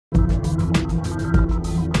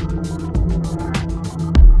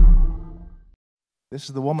This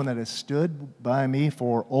is the woman that has stood by me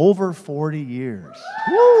for over 40 years.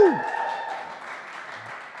 Woo!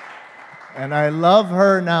 And I love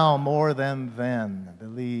her now more than then,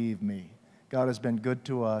 believe me. God has been good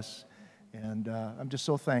to us, and I'm just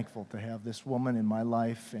so thankful to have this woman in my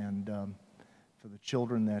life and for the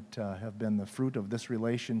children that have been the fruit of this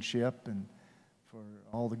relationship and for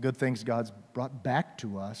all the good things God's brought back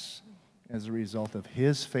to us as a result of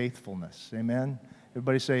His faithfulness. Amen?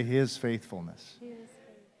 Everybody say His faithfulness.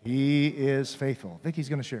 He is faithful. Vicky's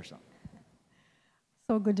going to share something.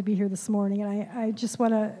 So good to be here this morning, and I just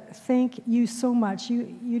want to thank you so much.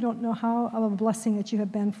 You don't know how of a blessing that you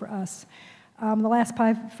have been for us. The last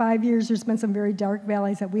five years, there's been some very dark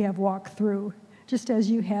valleys that we have walked through, just as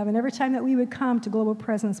you have. And every time that we would come to Global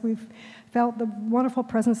Presence, we've felt the wonderful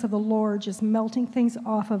presence of the Lord just melting things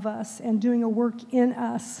off of us and doing a work in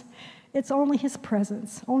us. It's only His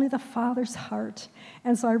presence, only the Father's heart.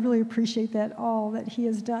 And so I really appreciate that, all that He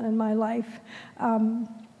has done in my life.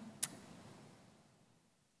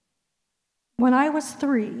 When I was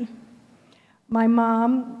 3, my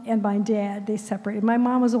mom and my dad, they separated. My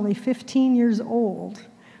mom was only 15 years old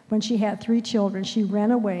when she had 3 children. She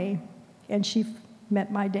ran away, and she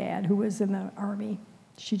met my dad, who was in the Army.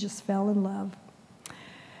 She just fell in love.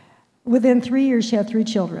 Within 3 years, she had 3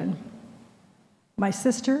 children. My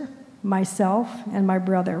sister, myself, and my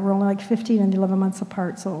brother. We're only like 15 and 11 months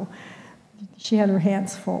apart, so she had her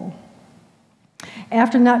hands full.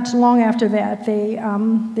 Not too long after that, they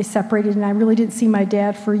separated, and I really didn't see my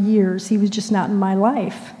dad for years. He was just not in my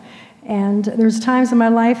life. And there's times in my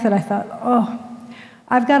life that I thought, oh,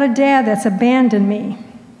 I've got a dad that's abandoned me.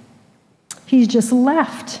 He's just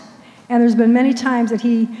left. And there's been many times that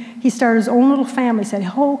he started his own little family, said a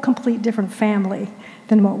whole complete different family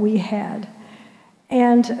than what we had.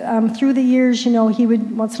 And through the years, he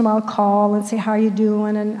would once in a while call and say, how are you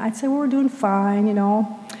doing? And I'd say, well, we're doing fine,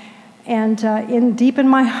 And deep in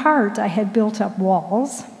my heart, I had built up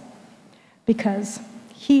walls because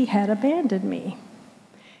he had abandoned me.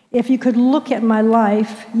 If you could look at my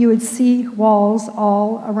life, you would see walls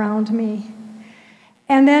all around me.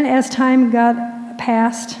 And then as time got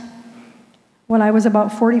passed, when I was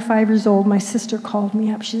about 45 years old, my sister called me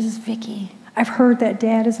up. She says, Vicki, I've heard that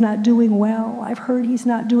Dad is not doing well. I've heard he's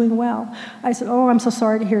not doing well. I said, oh, I'm so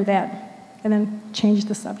sorry to hear that. And then changed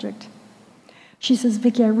the subject. She says,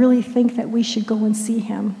 Vicki, I really think that we should go and see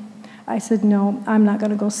him. I said, no, I'm not going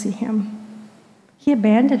to go see him. He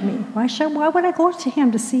abandoned me. Why would I go to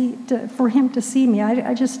him for him to see me?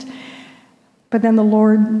 But then the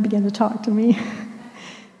Lord began to talk to me.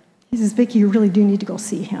 He says, Vicki, you really do need to go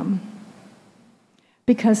see him.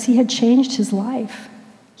 Because he had changed his life.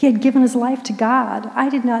 He had given his life to God. I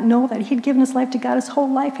did not know that. He had given his life to God. His whole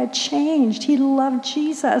life had changed. He loved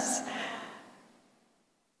Jesus.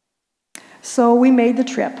 So we made the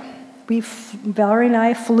trip. Valerie and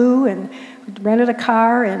I flew and rented a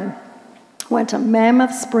car and went to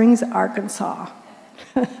Mammoth Springs, Arkansas.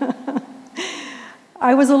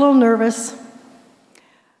 I was a little nervous,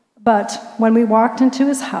 but when we walked into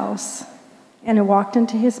his house and I walked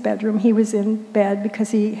into his bedroom, he was in bed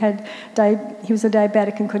because he was a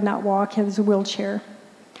diabetic and could not walk. He had a wheelchair.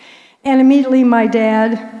 And immediately my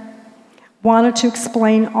dad wanted to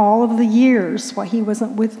explain all of the years why he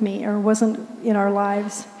wasn't with me or wasn't in our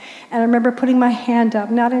lives. And I remember putting my hand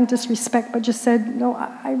up, not in disrespect, but just said, no,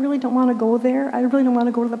 I really don't want to go there. I really don't want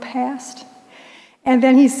to go to the past. And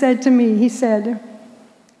then he said to me,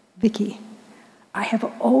 Vicki, I have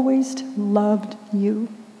always loved you.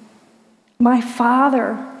 My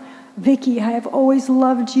father, Vicki, I have always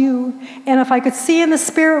loved you. And if I could see in the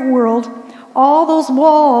spirit world, all those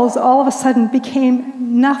walls all of a sudden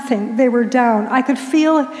became nothing. They were down. I could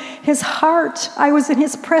feel his heart. I was in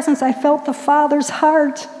his presence. I felt the Father's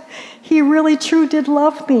heart. He really, truly did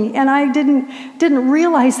love me. And I didn't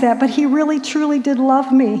realize that, but he really, truly did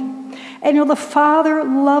love me. And the Father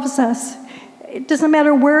loves us. It doesn't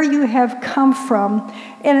matter where you have come from.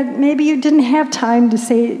 And maybe you didn't have time to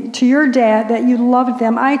say to your dad that you loved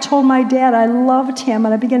them. I told my dad I loved him,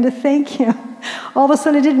 and I began to thank him. All of a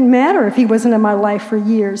sudden, it didn't matter if he wasn't in my life for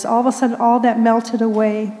years. All of a sudden, all that melted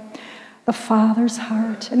away. The Father's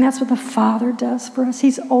heart. And that's what the Father does for us.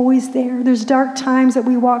 He's always there. There's dark times that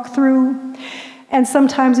we walk through. And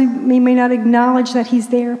sometimes we may not acknowledge that he's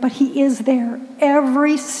there, but he is there.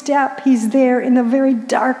 Every step, he's there. In the very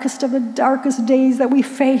darkest of the darkest days that we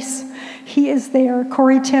face, he is there.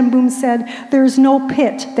 Corrie ten Boom said, there is no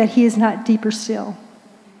pit that he is not deeper still.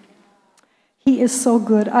 He is so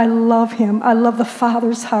good. I love him. I love the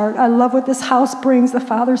Father's heart. I love what this house brings, the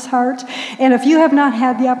Father's heart. And if you have not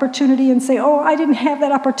had the opportunity and say, oh, I didn't have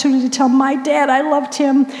that opportunity to tell my dad I loved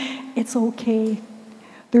him, it's okay.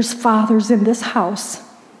 There's fathers in this house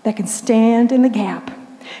that can stand in the gap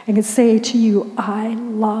and can say to you, I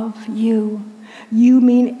love you. You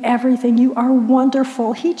mean everything. You are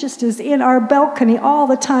wonderful. He just is in our balcony all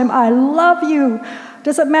the time. I love you.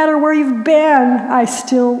 Doesn't matter where you've been. I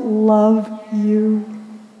still love you.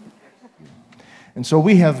 And so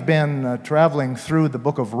we have been traveling through the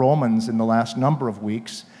book of Romans in the last number of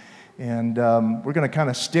weeks. And we're going to kind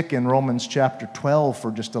of stick in Romans chapter 12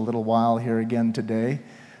 for just a little while here again today.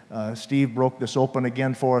 Steve broke this open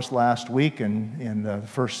again for us last week in the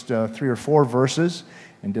first 3 or 4 verses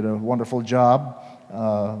and did a wonderful job.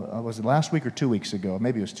 Was it last week or 2 weeks ago?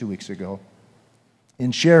 Maybe it was 2 weeks ago.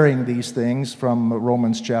 In sharing these things from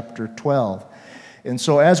Romans chapter 12. And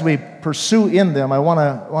so as we pursue in them, I want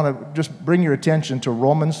to just bring your attention to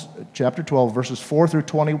Romans chapter 12, verses 4 through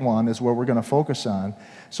 21 is where we're going to focus on.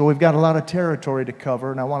 So we've got a lot of territory to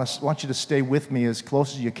cover, and I want you to stay with me as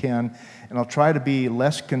close as you can, and I'll try to be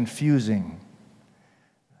less confusing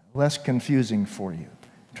for you.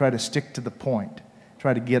 Try to stick to the point.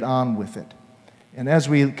 Try to get on with it. And as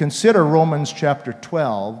we consider Romans chapter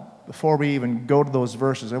 12, before we even go to those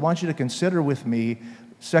verses, I want you to consider with me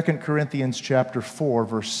 2 Corinthians chapter 4,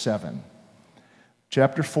 verse 7.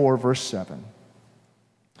 Chapter 4, verse 7.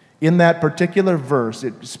 In that particular verse,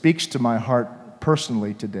 it speaks to my heart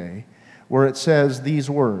personally today, where it says these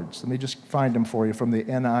words. Let me just find them for you from the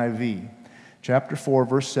NIV. Chapter 4,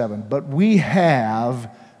 verse 7. But we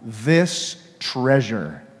have this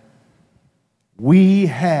treasure. We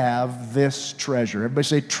have this treasure. Everybody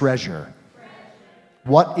say treasure.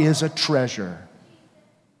 What is a treasure?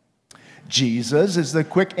 Jesus is the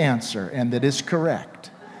quick answer, and that is correct.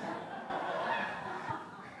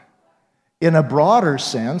 In a broader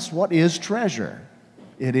sense, what is treasure?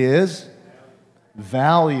 It is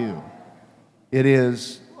value. It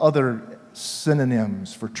is other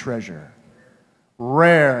synonyms for treasure.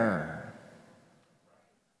 Rare,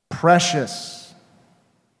 precious,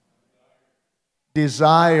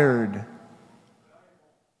 desired,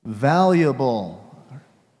 valuable.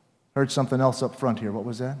 Heard something else up front here. What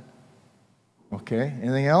was that? Okay,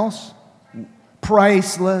 anything else?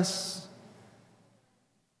 Priceless.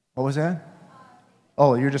 What was that?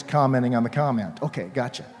 Oh, you're just commenting on the comment. Okay,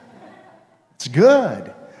 gotcha. It's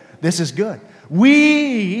good. This is good.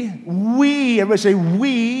 Everybody say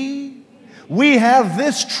we have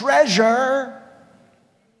this treasure.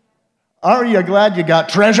 Are you glad you got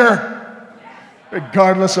treasure?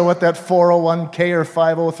 Regardless of what that 401k or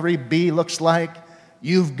 503b looks like,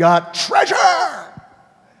 you've got treasure.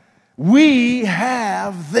 We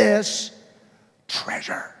have this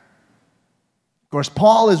treasure. Of course,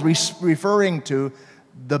 Paul is referring to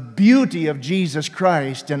the beauty of Jesus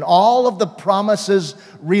Christ and all of the promises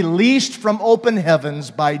released from open heavens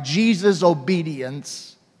by Jesus'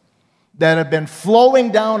 obedience that have been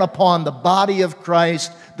flowing down upon the body of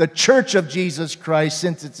Christ, the church of Jesus Christ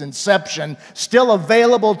since its inception, still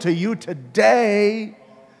available to you today.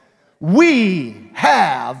 We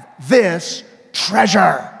have this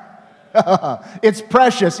treasure. It's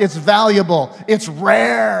precious, it's valuable, it's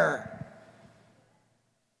rare,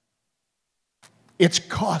 it's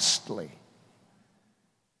costly.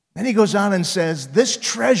 Then he goes on and says, this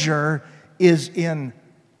treasure is in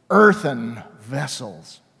earthen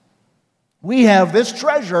vessels. We have this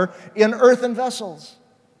treasure in earthen vessels.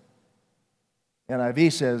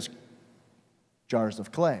 NIV says jars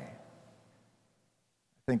of clay.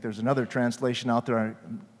 I think there's another translation out there. I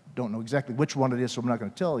don't know exactly which one it is, so I'm not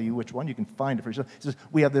going to tell you which one. You can find it for yourself. It says,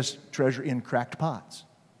 we have this treasure in cracked pots.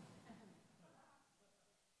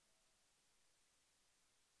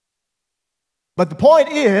 But the point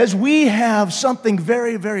is, we have something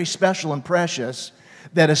very, very special and precious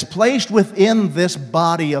that is placed within this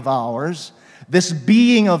body of ours, this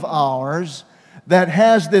being of ours, that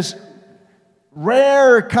has this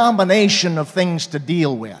rare combination of things to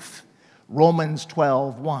deal with. Romans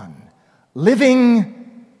 12:1. Living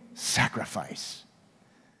sacrifice.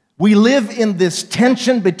 We live in this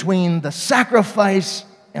tension between the sacrifice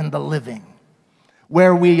and the living,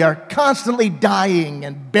 where we are constantly dying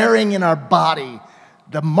and bearing in our body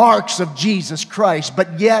the marks of Jesus Christ,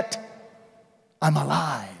 but yet I'm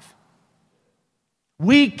alive.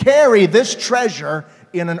 We carry this treasure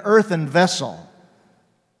in an earthen vessel.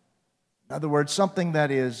 In other words, something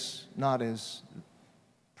that is not as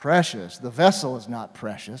precious. The vessel is not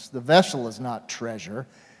precious. The vessel is not treasure.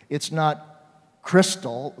 It's not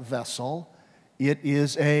crystal vessel. It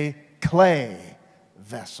is a clay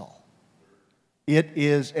vessel. It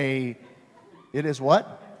is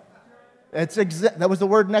what? That was the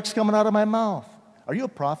word next coming out of my mouth. Are you a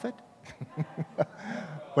prophet?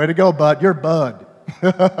 Way to go, bud. You're Bud.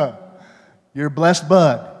 You're blessed,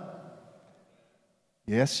 bud.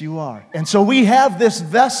 Yes, you are. And so we have this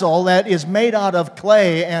vessel that is made out of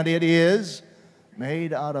clay, and it is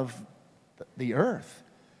made out of the earth.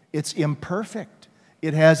 It's imperfect.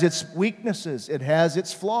 It has its weaknesses. It has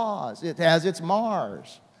its flaws. It has its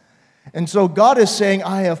mars. And so God is saying,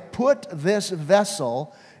 I have put this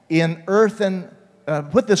vessel in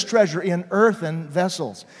put this treasure in earthen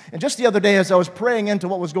vessels. And just the other day, as I was praying into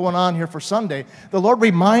what was going on here for Sunday, the Lord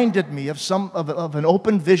reminded me of an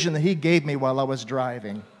open vision that He gave me while I was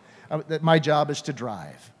driving. That my job is to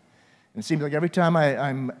drive. And it seems like every time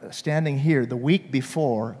I'm standing here, the week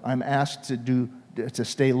before, I'm asked to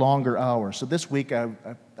stay longer hours. So this week, I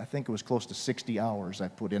think it was close to 60 hours I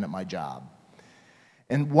put in at my job.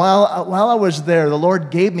 And while I was there, the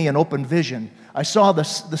Lord gave me an open vision. I saw the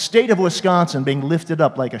state of Wisconsin being lifted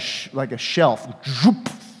up like a shelf.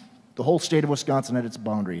 The whole state of Wisconsin had its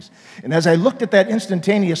boundaries. And as I looked at that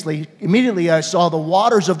instantaneously, immediately I saw the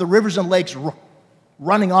waters of the rivers and lakes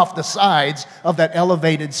running off the sides of that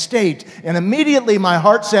elevated state. And immediately my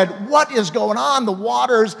heart said, what is going on? The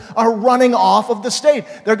waters are running off of the state.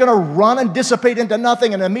 They're going to run and dissipate into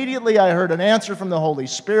nothing. And immediately I heard an answer from the Holy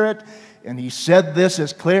Spirit. And He said this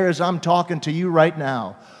as clear as I'm talking to you right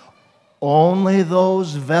now. Only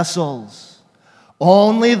those vessels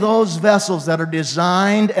that are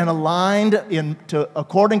designed and aligned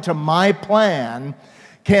according to my plan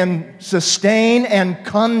can sustain and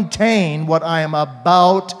contain what I am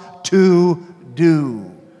about to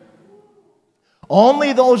do.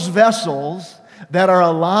 Only those vessels that are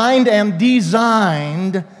aligned and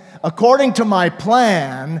designed according to my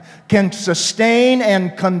plan can sustain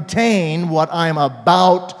and contain what I'm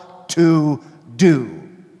about to do.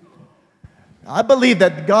 I believe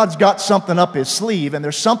that God's got something up His sleeve, and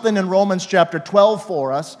there's something in Romans chapter 12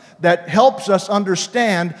 for us that helps us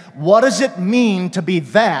understand what does it mean to be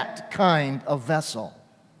that kind of vessel.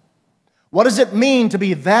 What does it mean to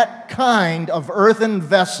be that kind of earthen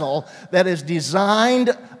vessel that is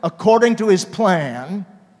designed according to His plan,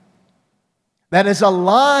 that is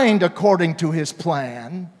aligned according to His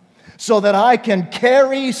plan, so that I can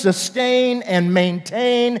carry, sustain, and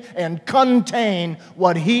maintain and contain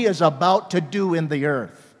what He is about to do in the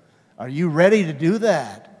earth. Are you ready to do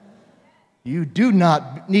that? You do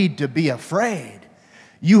not need to be afraid.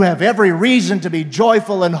 You have every reason to be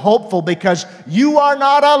joyful and hopeful because you are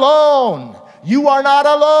not alone. You are not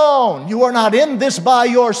alone. You are not in this by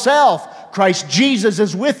yourself. Christ Jesus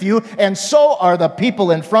is with you, and so are the people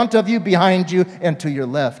in front of you, behind you, and to your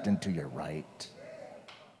left and to your right.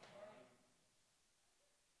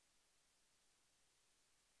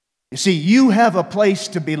 You see, you have a place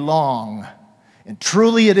to belong, and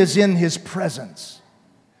truly it is in His presence.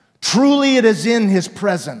 Truly it is in His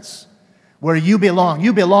presence where you belong.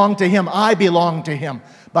 You belong to Him. I belong to Him.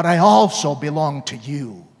 But I also belong to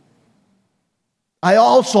you. I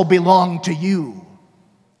also belong to you.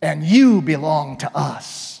 And you belong to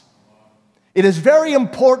us. It is very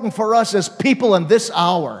important for us as people in this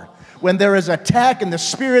hour, when there is attack in the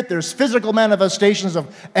spirit, there's physical manifestations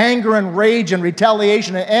of anger and rage and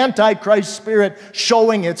retaliation, and antichrist spirit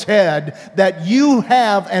showing its head, that you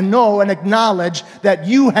have and know and acknowledge that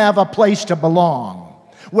you have a place to belong,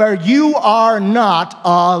 where you are not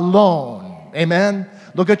alone. Amen?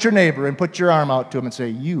 Look at your neighbor and put your arm out to him and say,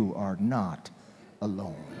 you are not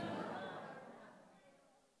alone.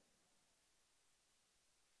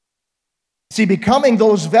 See, becoming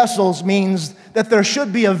those vessels means that there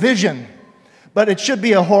should be a vision, but it should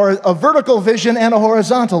be a vertical vision and a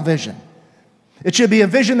horizontal vision. It should be a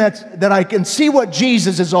vision that I can see what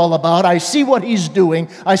Jesus is all about. I see what He's doing.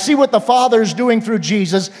 I see what the Father is doing through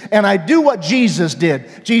Jesus, and I do what Jesus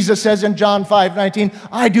did. Jesus says in John 5:19,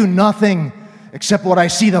 I do nothing except what I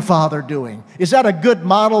see the Father doing. Is that a good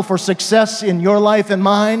model for success in your life and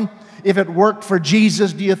mine? If it worked for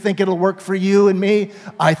Jesus, do you think it'll work for you and me?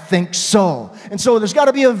 I think so. And so there's got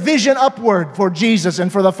to be a vision upward for Jesus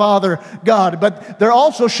and for the Father God. But there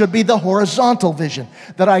also should be the horizontal vision,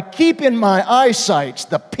 that I keep in my eyesight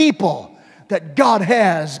the people that God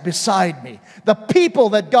has beside me, the people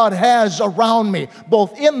that God has around me,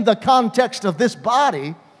 both in the context of this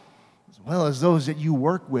body, as well as those that you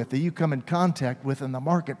work with, that you come in contact with in the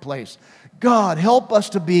marketplace. God, help us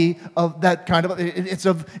to be of that kind of, it's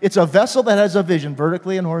a vessel that has a vision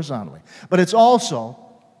vertically and horizontally. But it's also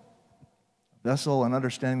a vessel and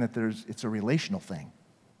understanding that it's a relational thing.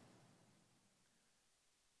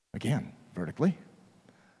 Again, vertically,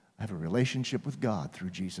 I have a relationship with God through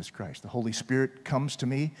Jesus Christ. The Holy Spirit comes to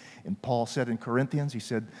me, and Paul said in Corinthians, he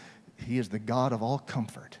said, He is the God of all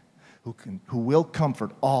comfort, who will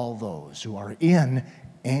comfort all those who are in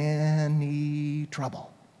any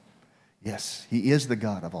trouble. Yes, He is the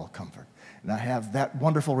God of all comfort. And I have that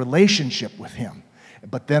wonderful relationship with Him.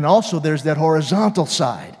 But then also there's that horizontal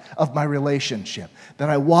side of my relationship, that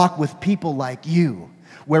I walk with people like you,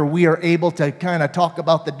 where we are able to kind of talk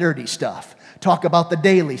about the dirty stuff, talk about the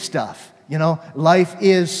daily stuff. You know, life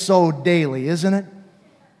is so daily, isn't it?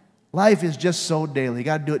 Life is just so daily. You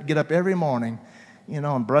got to do it, get up every morning, you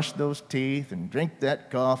know, and brush those teeth and drink that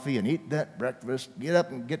coffee and eat that breakfast, get up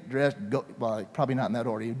and get dressed, go, well, probably not in that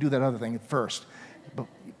order. You do that other thing first.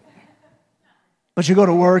 But you go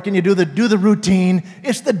to work and you do the routine.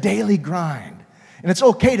 It's the daily grind. And it's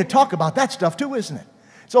okay to talk about that stuff too, isn't it?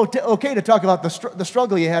 It's okay to talk about the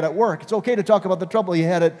struggle you had at work. It's okay to talk about the trouble you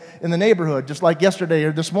had in the neighborhood. Just like yesterday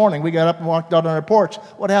or this morning, we got up and walked out on our porch.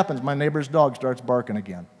 What happens? My neighbor's dog starts barking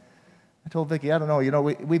again. I told Vicki, I don't know, you know,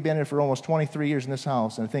 we've been here for almost 23 years in this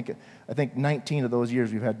house, and I think 19 of those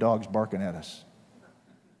years we've had dogs barking at us.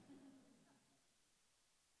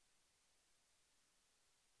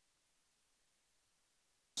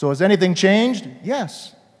 So has anything changed?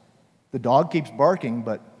 Yes. The dog keeps barking,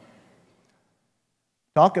 but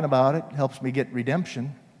talking about it helps me get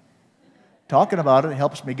redemption. Talking about it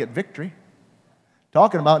helps me get victory.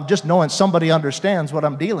 Talking about it, just knowing somebody understands what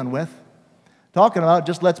I'm dealing with. Talking about it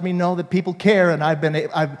just lets me know that people care, and I've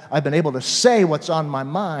been able to say what's on my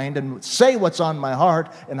mind and say what's on my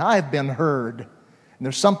heart, and I've been heard. And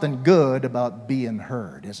there's something good about being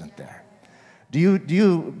heard, isn't there? Do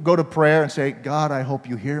you go to prayer and say, God, I hope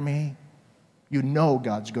you hear me? You know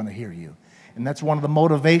God's going to hear you. And that's one of the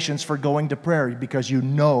motivations for going to prayer, because you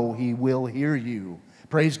know He will hear you.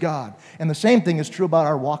 Praise God. And the same thing is true about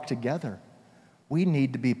our walk together. We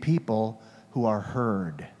need to be people who are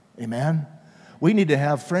heard. Amen? We need to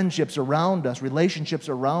have friendships around us, relationships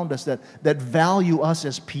around us that value us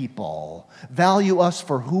as people, value us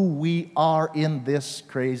for who we are in this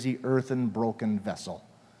crazy earthen broken vessel.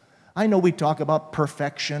 I know we talk about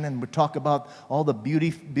perfection and we talk about all the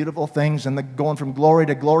beautiful things and the going from glory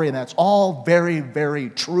to glory, and that's all very, very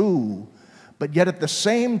true. But yet at the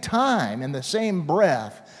same time, in the same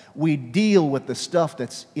breath, we deal with the stuff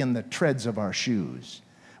that's in the treads of our shoes.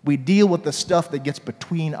 We deal with the stuff that gets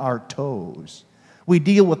between our toes. We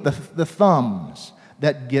deal with the thumbs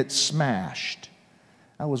that get smashed.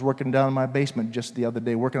 I was working down in my basement just the other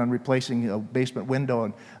day, working on replacing a basement window,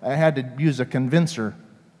 and I had to use a convincer,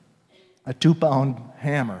 a 2-pound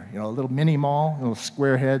hammer, you know, a little mini maul, little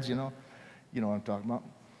square heads, you know what I'm talking about.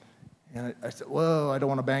 And I said, whoa, I don't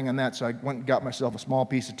want to bang on that, so I went and got myself a small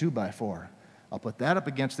piece of 2x4. I'll put that up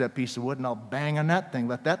against that piece of wood, and I'll bang on that thing,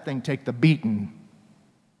 let that thing take the beating.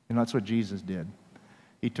 You know, that's what Jesus did.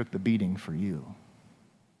 He took the beating for you.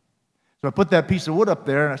 So I put that piece of wood up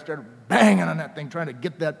there, and I started banging on that thing, trying to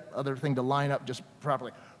get that other thing to line up just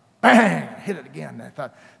properly. Bang! I hit it again. And I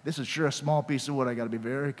thought, this is sure a small piece of wood. I got to be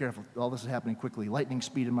very careful. All this is happening quickly. Lightning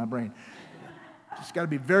speed in my brain. Just got to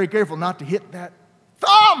be very careful not to hit that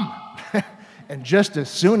thumb. And just as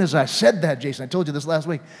soon as I said that, Jason, I told you this last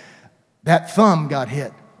week, that thumb got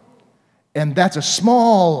hit. And that's a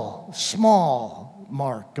small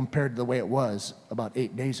mark compared to the way it was about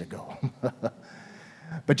 8 days ago.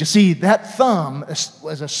 But you see, that thumb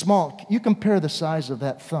was a small, you compare the size of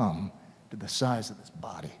that thumb to the size of this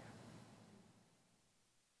body.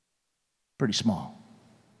 Pretty small.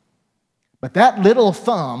 But that little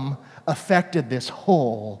thumb affected this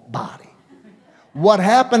whole body. What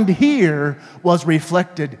happened here was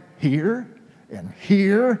reflected here, and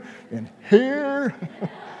here, and here,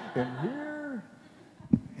 and here,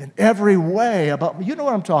 in every way. You know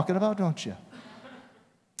what I'm talking about, don't you?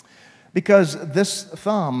 Because this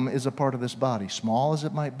thumb is a part of this body, small as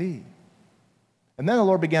it might be. And then the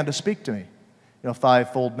Lord began to speak to me. You know,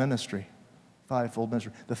 fivefold ministry. Fivefold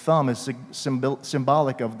ministry. The thumb is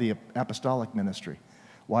symbolic of the apostolic ministry.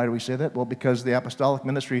 Why do we say that? Well, because the apostolic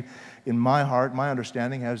ministry, in my heart, my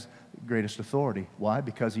understanding, has greatest authority. Why?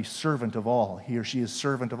 Because he's servant of all. He or she is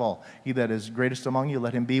servant of all. He that is greatest among you,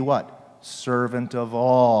 let him be what? Servant of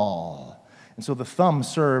all. And so the thumb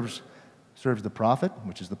serves the prophet,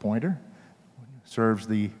 which is the pointer, serves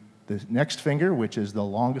the next finger, which is the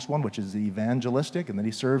longest one, which is the evangelistic, and then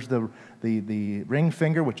he serves the ring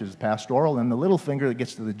finger, which is pastoral, and the little finger that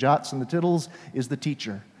gets to the jots and the tittles is the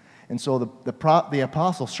teacher. And so the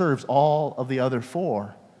apostle serves all of the other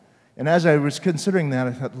four. And as I was considering that,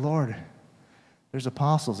 I thought, Lord, there's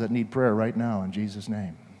apostles that need prayer right now in Jesus'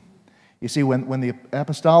 name. You see, when the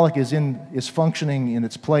apostolic is functioning in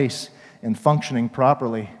its place and functioning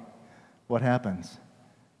properly, what happens?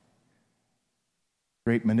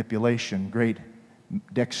 Great manipulation, great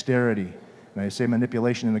dexterity. And I say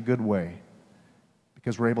manipulation in a good way,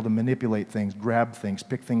 because we're able to manipulate things, grab things,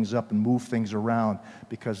 pick things up, and move things around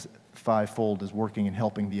because fivefold is working and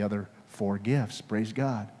helping the other four gifts. Praise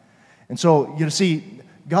God. And so, you see,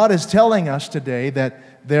 God is telling us today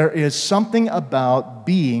that there is something about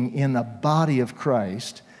being in the body of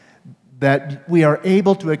Christ that we are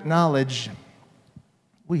able to acknowledge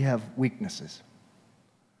we have weaknesses.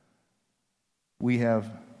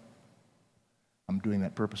 I'm doing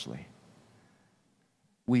that purposely.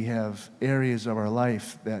 We have areas of our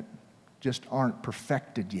life that just aren't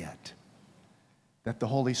perfected yet, that the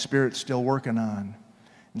Holy Spirit's still working on.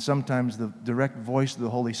 And sometimes the direct voice of the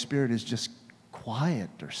Holy Spirit is just quiet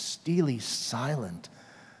or steely silent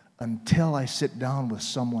until I sit down with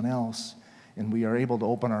someone else and we are able to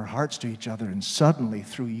open our hearts to each other, and suddenly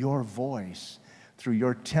through your voice, through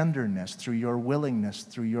your tenderness, through your willingness,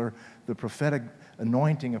 through the prophetic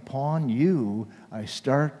anointing upon you, I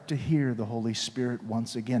start to hear the Holy Spirit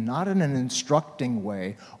once again, not in an instructing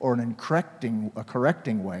way or a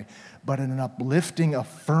correcting way, but in an uplifting,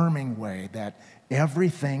 affirming way that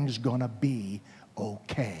everything's going to be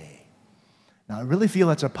okay. Now, I really feel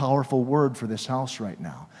that's a powerful word for this house right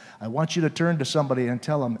now. I want you to turn to somebody and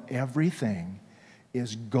tell them everything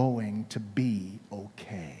is going to be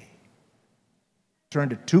okay. Turn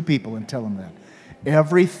to two people and tell them that.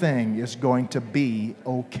 Everything is going to be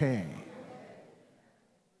okay.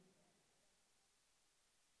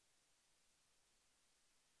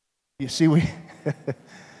 You see,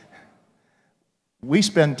 we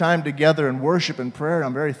spend time together in worship and prayer, and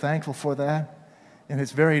I'm very thankful for that. And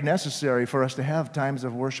it's very necessary for us to have times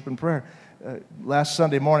of worship and prayer. Last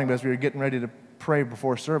Sunday morning, as we were getting ready to pray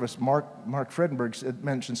before service, Mark Fredenberg had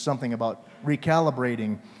mentioned something about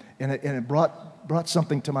recalibrating, and it brought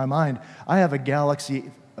something to my mind. I have a Galaxy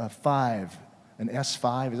 5, an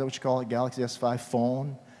S5, is that what you call it? Galaxy S5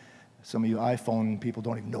 phone. Some of you iPhone people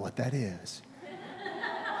don't even know what that is.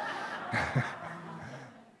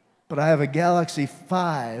 But I have a Galaxy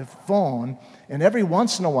 5 phone, and every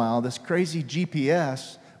once in a while, this crazy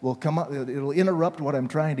GPS will come up, it'll interrupt what I'm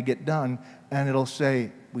trying to get done, and it'll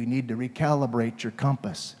say, we need to recalibrate your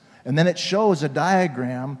compass. And then it shows a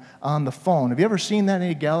diagram on the phone. Have you ever seen that,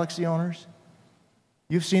 any Galaxy owners?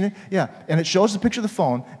 You've seen it? Yeah. And it shows the picture of the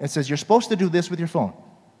phone, and it says, you're supposed to do this with your phone.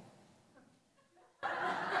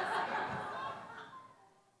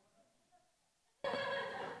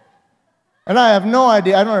 And I have no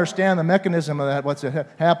idea, I don't understand the mechanism of that, what's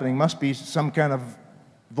happening. Must be some kind of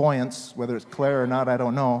voyance, whether it's Claire or not, I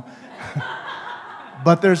don't know.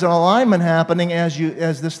 But there's an alignment happening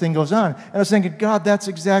as this thing goes on. And I was thinking, God, that's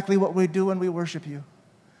exactly what we do when we worship you.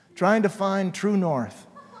 Trying to find true north.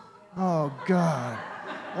 Oh, God.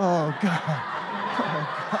 Oh, God. Oh,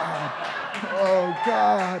 God. Oh,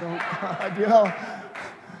 God. Oh, God. You know,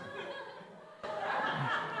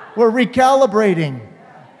 we're recalibrating.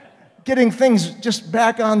 Getting things just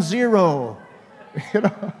back on zero. You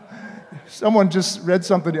know, someone just read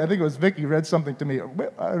something, I think it was Vicki read something to me.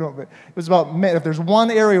 I don't know. It was about men. If there's one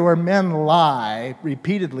area where men lie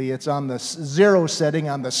repeatedly, it's on the zero setting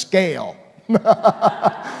on the scale.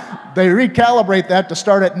 They recalibrate that to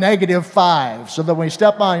start at -5, so that when you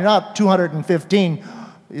step on, you're not 215,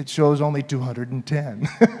 it shows only 210.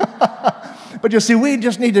 But you see, we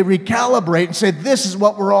just need to recalibrate and say, this is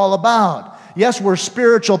what we're all about. Yes, we're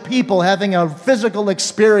spiritual people having a physical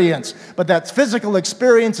experience, but that physical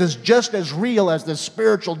experience is just as real as the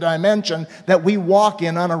spiritual dimension that we walk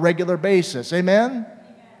in on a regular basis. Amen?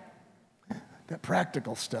 That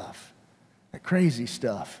practical stuff, that crazy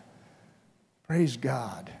stuff. Praise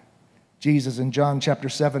God. Jesus in John chapter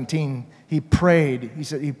 17, he prayed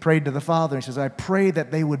to the Father. He says, I pray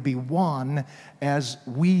that they would be one as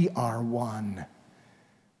we are one.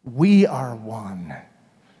 We are one.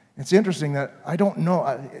 It's interesting that I don't know,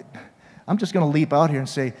 I'm just going to leap out here and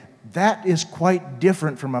say that is quite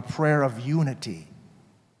different from a prayer of unity.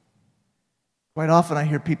 Quite often I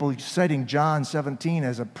hear people citing John 17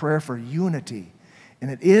 as a prayer for unity.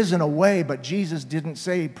 And it is in a way, but Jesus didn't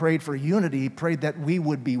say he prayed for unity. He prayed that we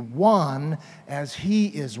would be one as he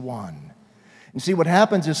is one. And see, what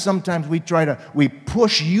happens is sometimes we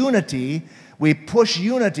push unity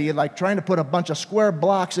like trying to put a bunch of square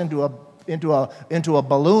blocks into a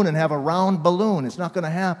balloon and have a round balloon. It's not going to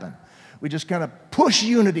happen. We just kind of push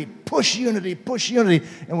unity,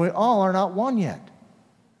 and we all are not one yet.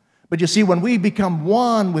 But you see, when we become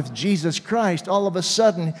one with Jesus Christ, all of a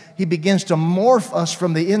sudden, he begins to morph us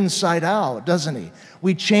from the inside out, doesn't he?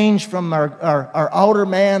 We change from our outer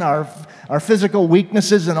man, our our physical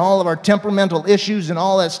weaknesses and all of our temperamental issues and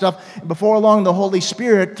all that stuff. And before long, the Holy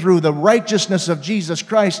Spirit, through the righteousness of Jesus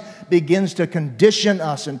Christ, begins to condition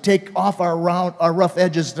us and take off our rough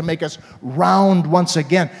edges to make us round once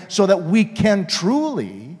again, so that we can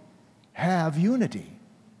truly have unity.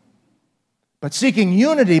 But seeking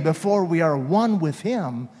unity before we are one with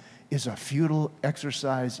Him is a futile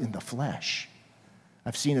exercise in the flesh.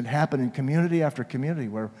 I've seen it happen in community after community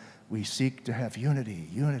where we seek to have unity,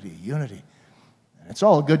 unity, unity. And it's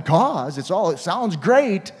all a good cause. It sounds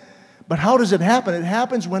great. But how does it happen? It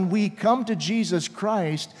happens when we come to Jesus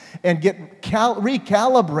Christ and get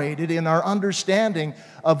recalibrated in our understanding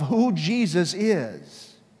of who Jesus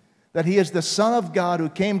is. That He is the Son of God who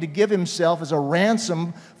came to give Himself as a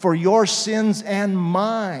ransom for your sins and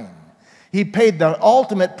mine. He paid the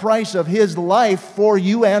ultimate price of His life for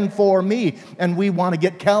you and for me. And we want to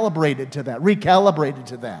get calibrated to that, recalibrated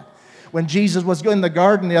to that. When Jesus was in the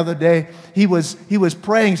garden the other day, He was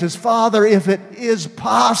praying. He says, Father, if it is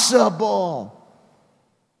possible,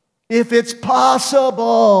 if it's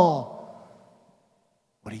possible.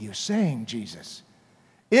 What are you saying, Jesus?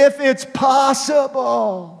 If it's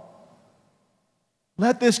possible,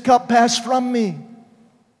 let this cup pass from me.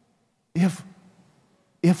 If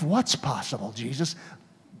what's possible, Jesus?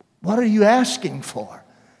 What are you asking for?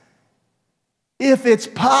 If it's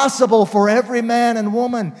possible for every man and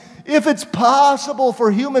woman, if it's possible for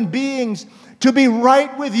human beings to be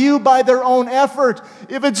right with you by their own effort,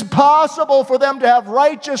 if it's possible for them to have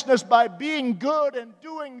righteousness by being good and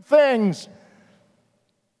doing things,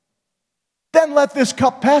 then let this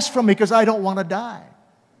cup pass from me because I don't want to die.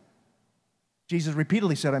 Jesus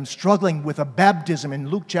repeatedly said, I'm struggling with a baptism. In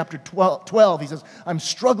Luke chapter 12, He says, I'm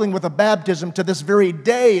struggling with a baptism to this very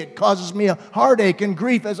day. It causes me a heartache and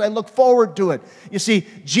grief as I look forward to it. You see,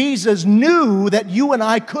 Jesus knew that you and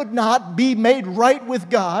I could not be made right with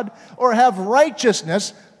God or have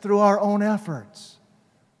righteousness through our own efforts.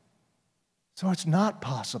 So it's not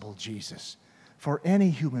possible, Jesus, for any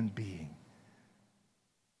human being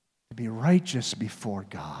to be righteous before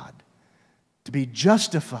God, to be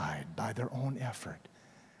justified by their own effort,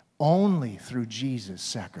 only through Jesus'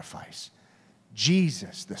 sacrifice.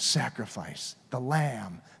 Jesus, the sacrifice, the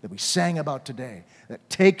Lamb that we sang about today, that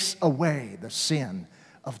takes away the sin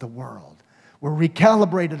of the world. We're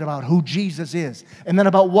recalibrated about who Jesus is, and then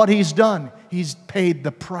about what He's done. He's paid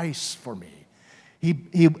the price for me.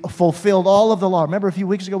 He fulfilled all of the law. Remember a few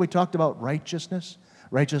weeks ago we talked about righteousness?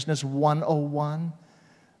 Righteousness 101.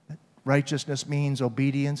 Righteousness means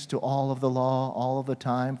obedience to all of the law, all of the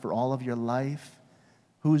time, for all of your life.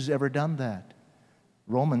 Who's ever done that?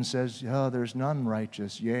 Romans says, there's none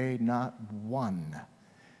righteous, yea, not one.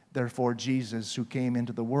 Therefore, Jesus, who came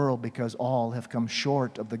into the world because all have come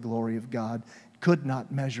short of the glory of God, could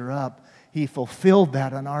not measure up. He fulfilled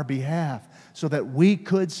that on our behalf so that we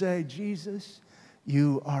could say, Jesus,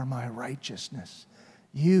 you are my righteousness.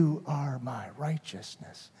 You are my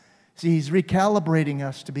righteousness. See, He's recalibrating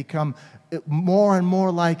us to become more and more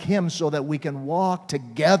like Him so that we can walk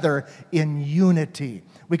together in unity.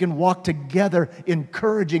 We can walk together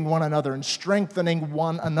encouraging one another and strengthening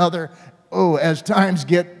one another. Oh, as times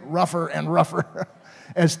get rougher and rougher,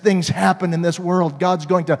 as things happen in this world, God's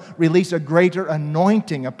going to release a greater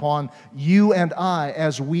anointing upon you and I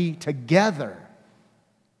as we together.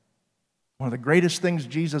 One of the greatest things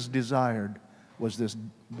Jesus desired was this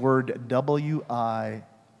word W-I-T-H.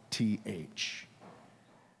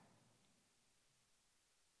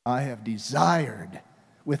 I have desired,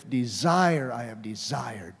 with desire I have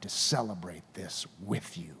desired to celebrate this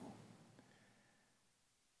with you.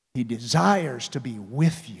 He desires to be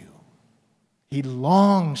with you. He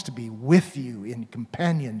longs to be with you in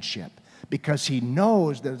companionship because He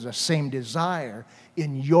knows there's the same desire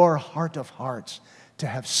in your heart of hearts to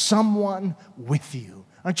have someone with you.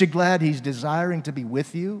 Aren't you glad He's desiring to be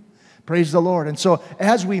with you? Praise the Lord. And so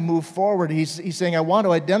as we move forward, he's saying, I want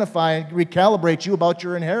to identify and recalibrate you about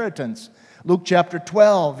your inheritance. Luke chapter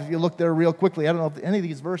 12, if you look there real quickly. I don't know if any of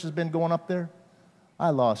these verses have been going up there. I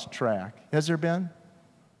lost track. Has there been?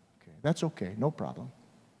 Okay, that's okay. No problem.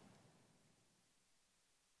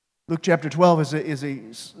 Luke chapter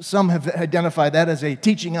 12 some have identified that as a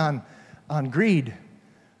teaching on greed.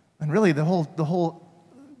 And really the whole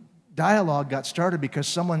dialogue got started because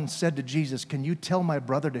someone said to Jesus, can you tell my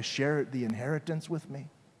brother to share the inheritance with me?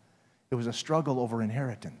 It was a struggle over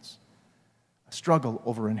inheritance. A struggle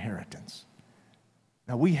over inheritance.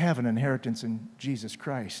 Now we have an inheritance in Jesus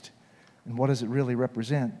Christ. And what does it really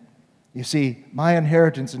represent? You see, my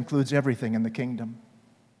inheritance includes everything in the kingdom.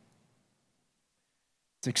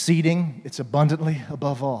 It's exceeding, it's abundantly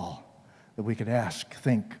above all that we could ask,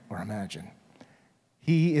 think, or imagine.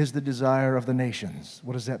 He is the desire of the nations.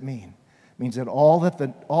 What does that mean? It means that all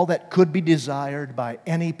that could be desired by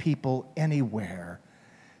any people anywhere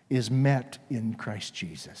is met in Christ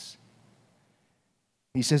Jesus.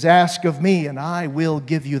 He says, ask of me and I will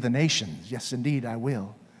give you the nations. Yes, indeed, I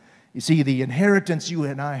will. You see, the inheritance you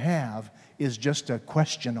and I have is just a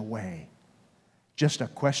question away. Just a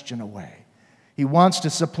question away. He wants to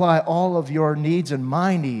supply all of your needs and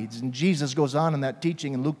my needs. And Jesus goes on in that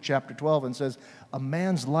teaching in Luke chapter 12 and says, a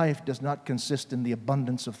man's life does not consist in the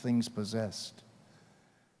abundance of things possessed.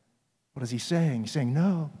 What is he saying? He's saying,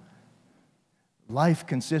 no. Life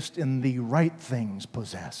consists in the right things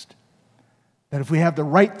possessed. That if we have the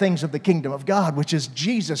right things of the kingdom of God, which is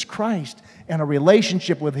Jesus Christ, and a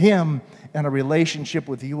relationship with Him, and a relationship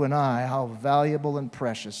with you and I, how valuable and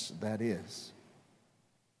precious that is.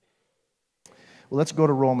 Well, let's go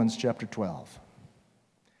to Romans chapter 12.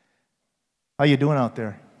 How you doing out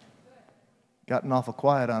there? Gotten awful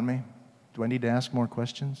quiet on me. Do I need to ask more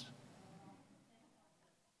questions?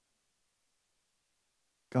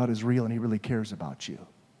 God is real and He really cares about you.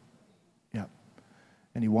 Yeah.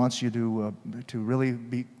 And He wants you to really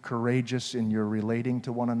be courageous in your relating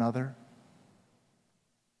to one another.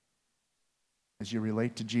 As you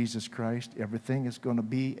relate to Jesus Christ, everything is going to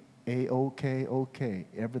be okay.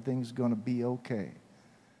 Everything's going to be okay.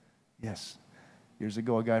 Yes. Years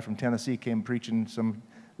ago, a guy from Tennessee came preaching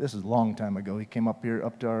this is a long time ago. He came up here,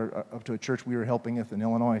 up to a church we were helping with in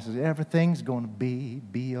Illinois. He says, everything's going to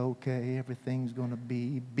be okay. Everything's going to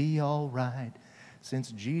be all right.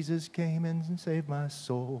 Since Jesus came in and saved my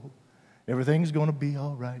soul, everything's going to be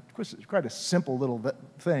all right. Of course, it's quite a simple little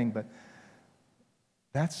thing, but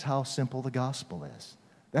that's how simple the gospel is.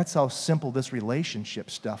 That's how simple this relationship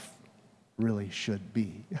stuff really should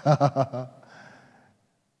be.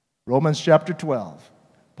 Romans chapter 12.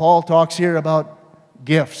 Paul talks here about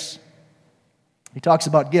gifts. He talks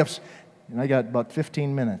about gifts, and I got about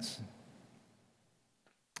 15 minutes.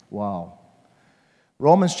 Wow.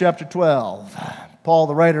 Romans chapter 12. Paul,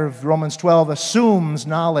 the writer of Romans 12, assumes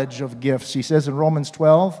knowledge of gifts. He says in Romans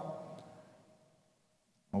 12,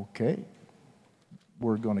 okay,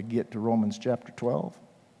 we're going to get to Romans chapter 12.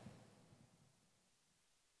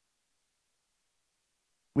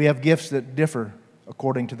 We have gifts that differ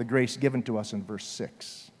according to the grace given to us in verse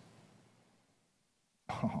 6.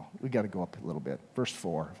 Oh, we got to go up a little bit. Verse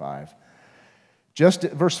 4, 5.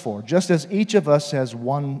 Verse 4. Just as each of us has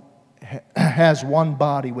one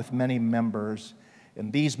body with many members,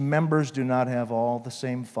 and these members do not have all the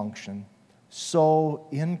same function, so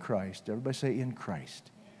in Christ, everybody say in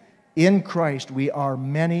Christ. In Christ we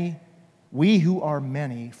who are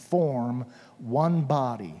many form one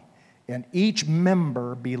body, and each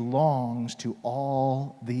member belongs to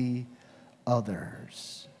all the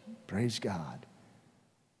others. Praise God.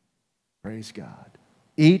 Praise God.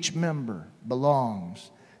 Each member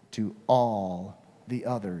belongs to all the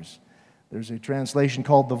others. There's a translation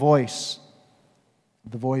called The Voice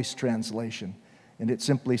translation, and it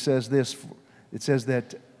simply says this. It says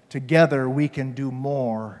that together we can do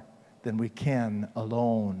more than we can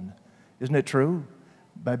alone. Isn't it true?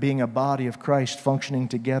 By being a body of Christ functioning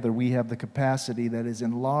together, we have the capacity that is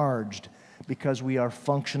enlarged because we are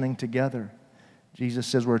functioning together. Jesus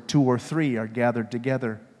says where 2 or 3 are gathered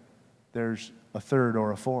together, there's a third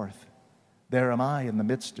or a fourth. There am I in the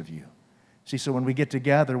midst of you. See, so when we get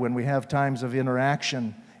together, when we have times of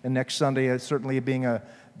interaction, and next Sunday certainly being a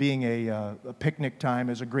picnic time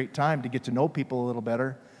is a great time to get to know people a little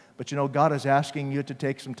better. But you know, God is asking you to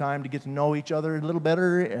take some time to get to know each other a little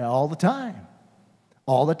better all the time.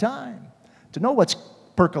 All the time. To know what's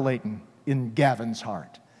percolating in Gavin's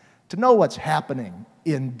heart. To know what's happening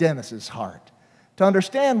in Dennis's heart. To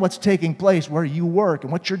understand what's taking place where you work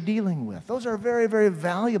and what you're dealing with. Those are very, very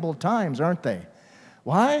valuable times, aren't they?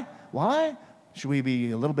 Why? Why? Should we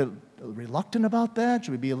be a little bit reluctant about that?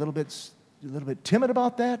 Should we be a little bit timid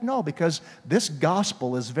about that? No, because this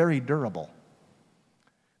gospel is very durable.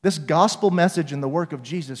 This gospel message in the work of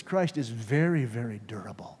Jesus Christ is very, very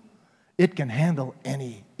durable. It can handle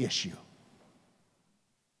any issue.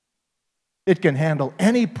 It can handle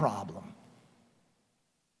any problem.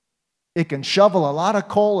 It can shovel a lot of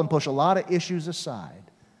coal and push a lot of issues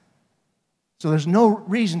aside. So there's no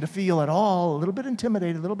reason to feel at all a little bit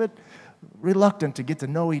intimidated, a little bit reluctant to get to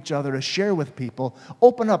know each other, to share with people.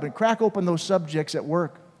 Open up and crack open those subjects at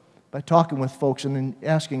work by talking with folks and then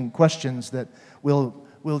asking questions that will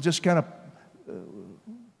just kind of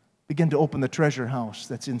begin to open the treasure house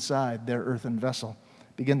that's inside their earthen vessel.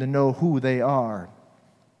 Begin to know who they are.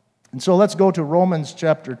 And so let's go to Romans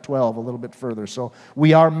chapter 12 a little bit further. So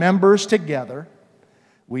we are members together.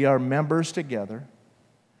 We are members together.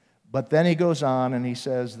 But then he goes on and he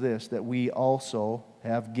says this, that we also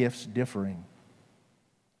have gifts differing.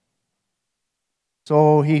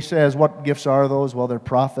 So he says, what gifts are those? Well, they're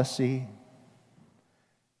prophecy.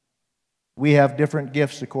 We have different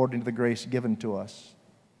gifts according to the grace given to us.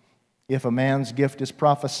 If a man's gift is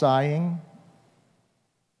prophesying,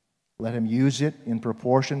 let him use it in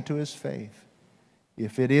proportion to his faith.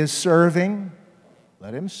 If it is serving,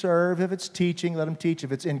 let him serve. If it's teaching, let him teach.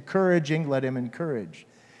 If it's encouraging, let him encourage.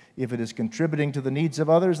 If it is contributing to the needs of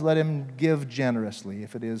others, let him give generously.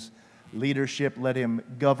 If it is leadership, let him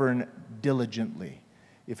govern diligently.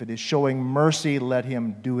 If it is showing mercy, let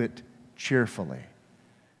him do it cheerfully.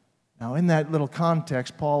 Now, in that little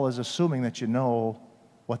context, Paul is assuming that you know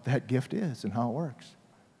what that gift is and how it works.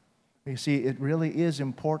 You see, it really is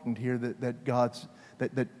important here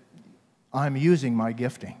that I'm using my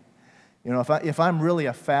gifting. You know, if I'm really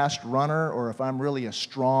a fast runner, or if I'm really a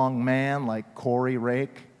strong man like Corey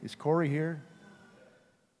Rake. Is Corey here?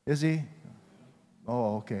 Is he?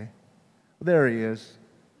 Oh, okay. Well, there he is.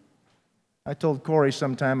 I told Corey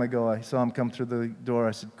some time ago, I saw him come through the door,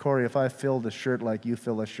 I said, Corey, if I filled a shirt like you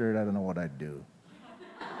fill a shirt, I don't know what I'd do.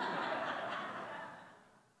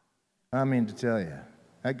 I mean to tell you,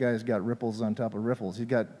 that guy's got ripples on top of ripples. He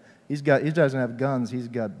doesn't have guns, he's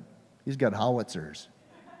got howitzers.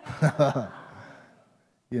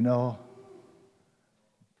 You know,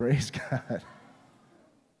 praise God.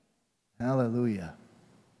 Hallelujah.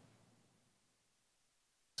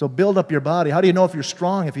 So build up your body. How do you know if you're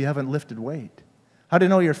strong if you haven't lifted weight? How do you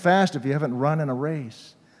know you're fast if you haven't run in a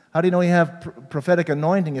race? How do you know you have prophetic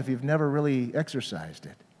anointing if you've never really exercised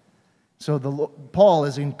it? So Paul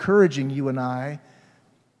is encouraging you and I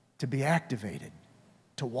to be activated,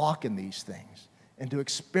 to walk in these things, and to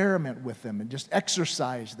experiment with them and just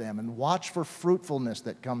exercise them and watch for fruitfulness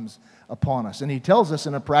that comes upon us. And he tells us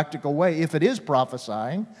in a practical way, if it is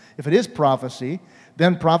prophesying, if it is prophecy,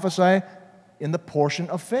 then prophesy in the portion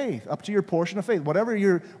of faith, up to your portion of faith. Whatever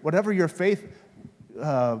your faith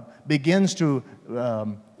begins to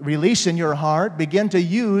release in your heart, begin to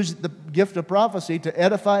use the gift of prophecy to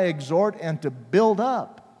edify, exhort, and to build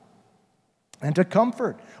up and to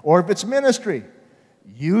comfort. Or if it's ministry,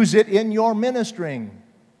 use it in your ministering.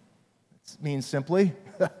 It means simply,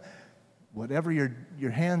 whatever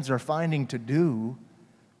your hands are finding to do,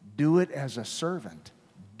 do it as a servant.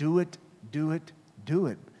 Do it, do it, do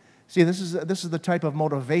it. See, this is the type of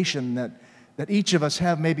motivation that each of us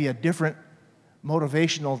have, maybe a different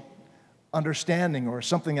motivational understanding, or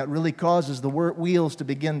something that really causes the wheels to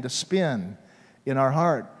begin to spin in our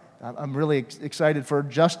heart. I'm really excited for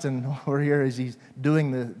Justin over here as he's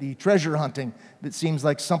doing the treasure hunting. It seems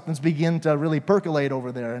like something's beginning to really percolate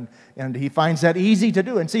over there, and he finds that easy to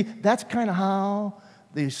do. And see, that's kind of how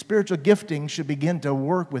the spiritual gifting should begin to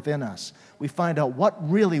work within us. We find out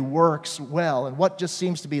what really works well and what just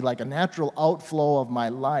seems to be like a natural outflow of my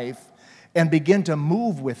life, and begin to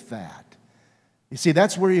move with that. You see,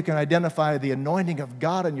 that's where you can identify the anointing of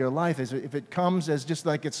God in your life, is if it comes as just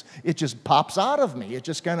like it just pops out of me. It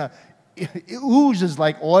just kind of oozes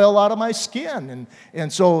like oil out of my skin.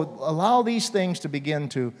 And so allow these things to begin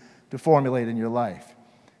to formulate in your life.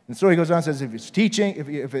 And so he goes on and says, if it's teaching,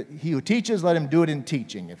 he who teaches, let him do it in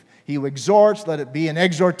teaching. If he who exhorts, let it be in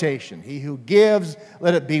exhortation. He who gives,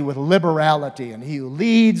 let it be with liberality. And he who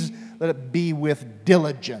leads, let it be with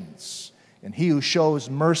diligence. And he who shows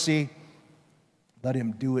mercy, let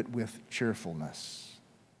him do it with cheerfulness.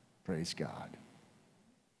 Praise God.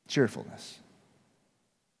 Cheerfulness.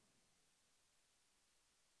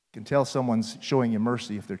 You can tell someone's showing you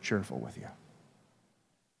mercy if they're cheerful with you.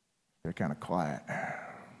 They're kind of quiet,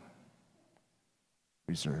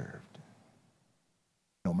 reserved.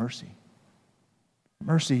 No mercy.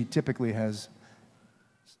 Mercy typically has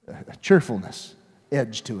a cheerfulness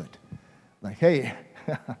edge to it. Like, hey,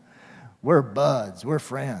 we're buds, we're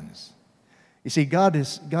friends. You see, God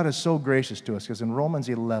is so gracious to us, because in Romans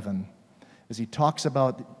 11, as he talks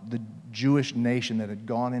about the Jewish nation that had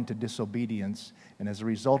gone into disobedience, and as a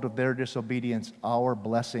result of their disobedience, our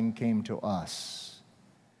blessing came to us.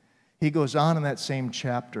 He goes on in that same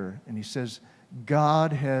chapter, and he says,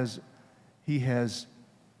 God has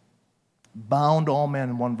bound all men,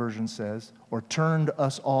 and one version says, or turned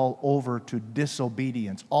us all over to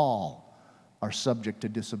disobedience. All are subject to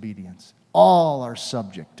disobedience. All are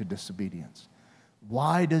subject to disobedience.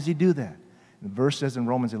 Why does he do that? The verse says in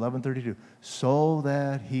Romans 11:32, so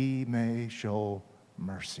that he may show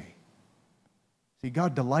mercy. See,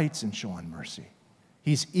 God delights in showing mercy.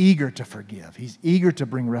 He's eager to forgive. He's eager to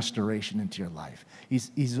bring restoration into your life.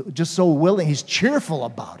 He's just so willing. He's cheerful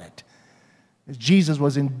about it. As Jesus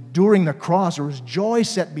was enduring the cross, there was joy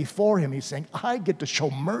set before him. He's saying, I get to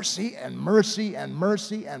show mercy and mercy and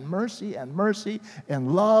mercy and mercy and mercy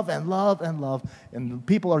and love and love and love. And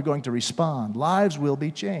people are going to respond. Lives will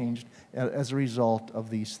be changed as a result of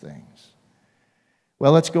these things.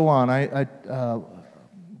 Well, let's go on. I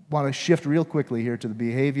want to shift real quickly here to the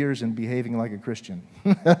behaviors and behaving like a Christian.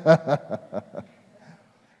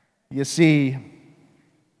 You see,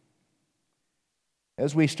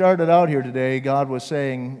 as we started out here today, God was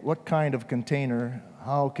saying, what kind of container,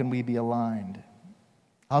 how can we be aligned?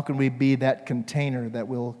 How can we be that container that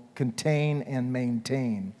will contain and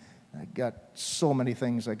maintain? I got so many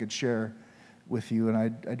things I could share with you, and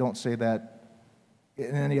I don't say that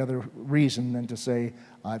in any other reason than to say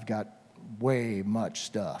I've got way much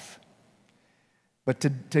stuff. But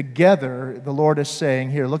together, the Lord is saying,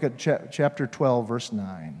 here, look at chapter 12, verse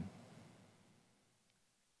 9.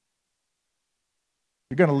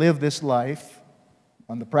 You're going to live this life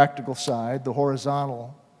on the practical side, the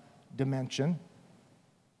horizontal dimension.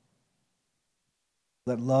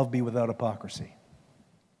 Let love be without hypocrisy.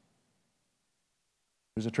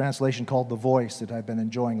 There's a translation called The Voice that I've been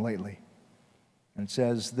enjoying lately. And it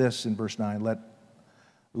says this in verse 9, let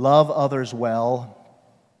love others well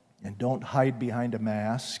and don't hide behind a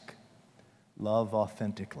mask. Love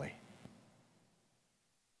authentically.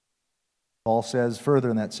 Paul says further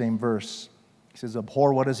in that same verse, he says,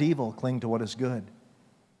 abhor what is evil, cling to what is good.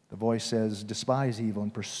 The Voice says, despise evil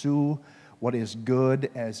and pursue what is good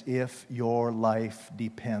as if your life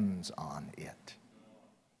depends on it.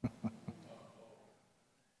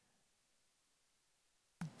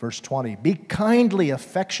 Verse 20, be kindly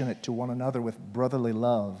affectionate to one another with brotherly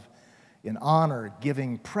love, in honor,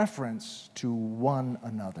 giving preference to one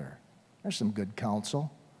another. There's some good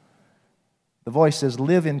counsel. The Voice says,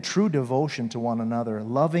 live in true devotion to one another,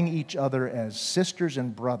 loving each other as sisters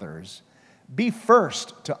and brothers. Be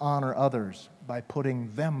first to honor others by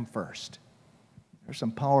putting them first. There's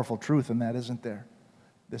some powerful truth in that, isn't there?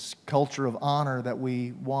 This culture of honor that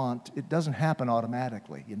we want, it doesn't happen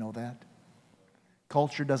automatically. You know that?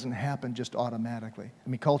 Culture doesn't happen just automatically. I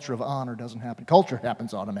mean, culture of honor doesn't happen. Culture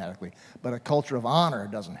happens automatically, but a culture of honor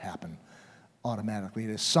doesn't happen automatically.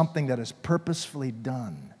 It is something that is purposefully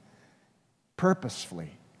done.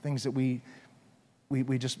 Purposefully. Things that we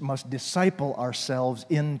just must disciple ourselves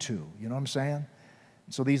into. You know what I'm saying?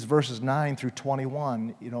 So these verses 9 through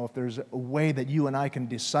 21, you know, if there's a way that you and I can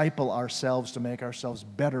disciple ourselves to make ourselves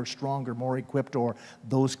better, stronger, more equipped, or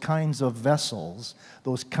those kinds of vessels,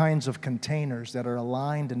 those kinds of containers that are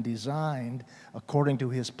aligned and designed according to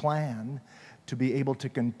His plan to be able to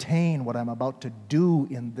contain what I'm about to do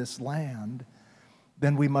in this land,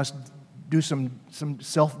 then we must do some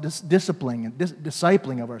self-disciplining and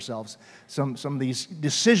discipling of ourselves, some of these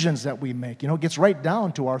decisions that we make. You know, it gets right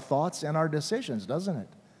down to our thoughts and our decisions, doesn't it?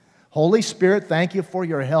 Holy Spirit, thank you for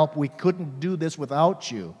your help. We couldn't do this without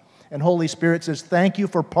you. And Holy Spirit says, thank you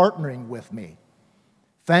for partnering with me.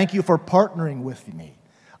 Thank you for partnering with me.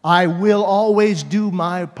 I will always do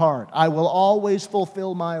my part. I will always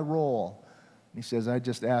fulfill my role. He says, I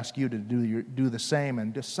just ask you to do the same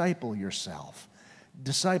and disciple yourself.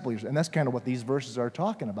 Disciple yourself. And that's kind of what these verses are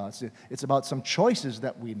talking about. It's about some choices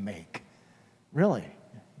that we make. Really.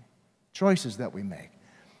 Choices that we make.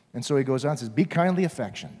 And so he goes on and says, be kindly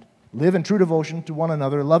affectioned. Live in true devotion to one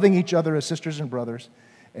another, loving each other as sisters and brothers,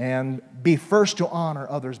 and be first to honor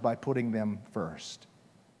others by putting them first.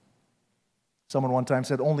 Someone one time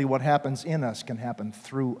said, only what happens in us can happen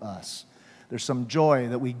through us. There's some joy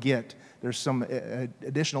that we get. There's some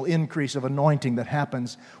additional increase of anointing that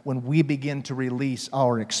happens when we begin to release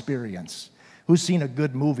our experience. Who's seen a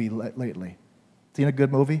good movie lately? Seen a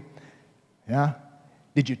good movie? Yeah?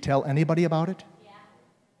 Did you tell anybody about it? Yeah.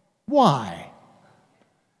 Why?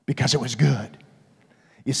 Because it was good.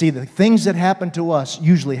 You see, the things that happen to us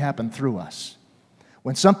usually happen through us.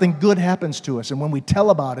 When something good happens to us and when we tell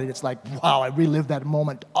about it, it's like, wow, I relived that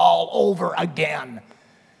moment all over again.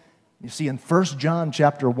 You see, in 1 John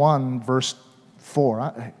chapter 1, verse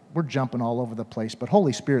 4, we're jumping all over the place, but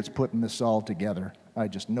Holy Spirit's putting this all together. I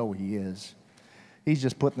just know He is. He's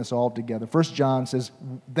just putting this all together. 1 John says,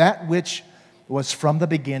 that which was from the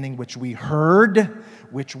beginning, which we heard,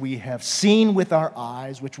 which we have seen with our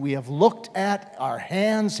eyes, which we have looked at, our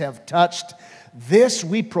hands have touched, this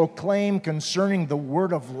we proclaim concerning the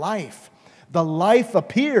word of life. The life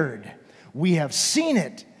appeared. We have seen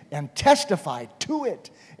it and testified to it.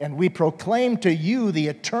 And we proclaim to you the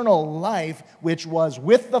eternal life which was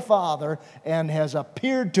with the Father and has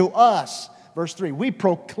appeared to us. Verse 3, we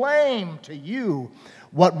proclaim to you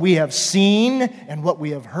what we have seen and what we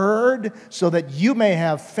have heard, so that you may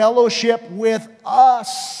have fellowship with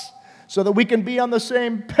us. so that we can be on the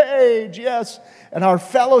same page, yes. And our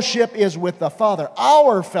fellowship is with the Father.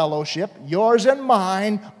 Our fellowship, yours and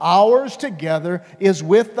mine, ours together, is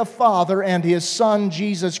with the Father and His Son,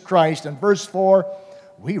 Jesus Christ. And verse 4,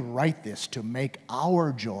 we write this to make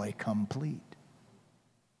our joy complete.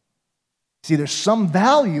 See, there's some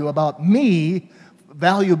value about me,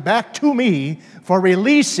 value back to me, for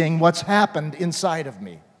releasing what's happened inside of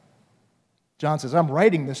me. John says, I'm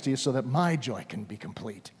writing this to you so that my joy can be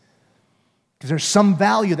complete. Because there's some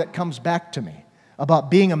value that comes back to me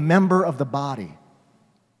about being a member of the body.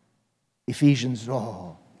 Ephesians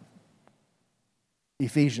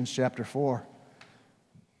chapter 4.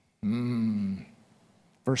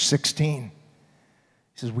 Verse 16. He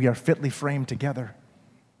says, we are fitly framed together.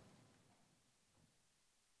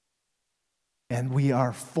 And we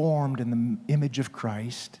are formed in the image of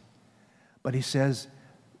Christ. But he says,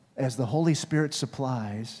 as the Holy Spirit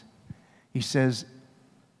supplies, he says,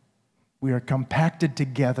 we are compacted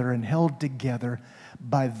together and held together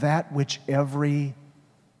by that which every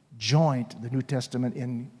joint, the New Testament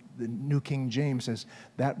in the New King James says,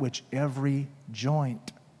 that which every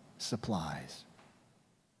joint supplies.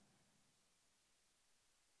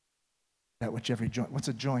 That which every joint. What's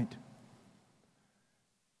a joint?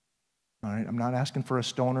 All right, I'm not asking for a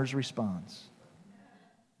stoner's response.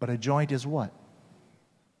 But a joint is what?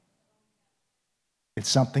 It's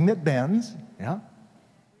something that bends, yeah?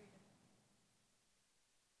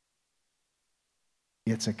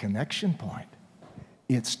 It's a connection point.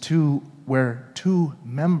 It's where two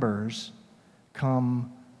members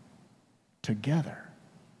come together.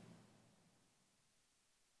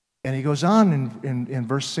 And he goes on in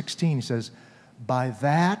verse 16, he says, by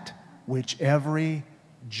that which every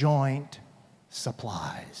joint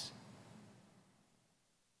supplies.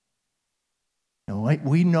 Now,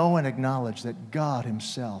 we know and acknowledge that God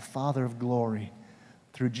Himself, Father of glory,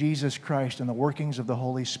 through Jesus Christ and the workings of the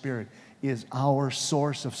Holy Spirit, is our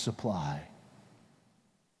source of supply.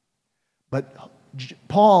 But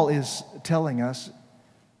Paul is telling us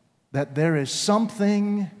that there is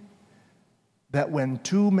something that when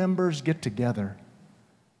two members get together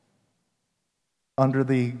under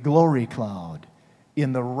the glory cloud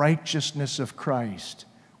in the righteousness of Christ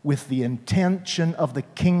with the intention of the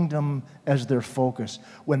kingdom as their focus,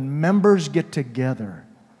 when members get together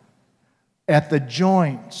at the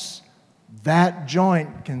joints, that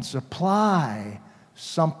joint can supply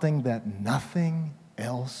something that nothing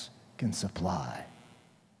else can supply.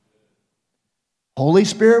 Holy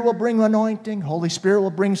Spirit will bring anointing. Holy Spirit will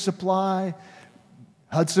bring supply.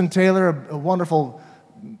 Hudson Taylor, a wonderful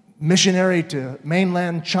missionary to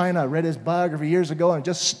mainland China, I read his biography years ago, and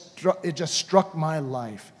it just struck my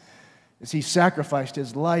life. As he sacrificed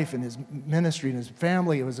his life and his ministry and his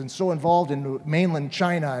family, he was so involved in mainland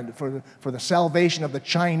China for the salvation of the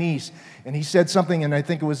Chinese. And he said something, and I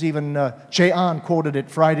think it was even Che An quoted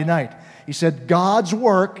it Friday night. He said, God's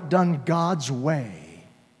work done God's way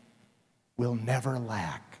will never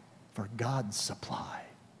lack for God's supply.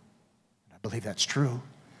 I believe that's true.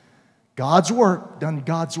 God's work done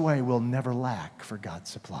God's way will never lack for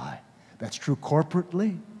God's supply. That's true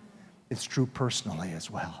corporately. It's true personally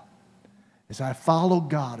as well. As I follow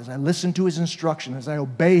God, as I listen to His instruction, as I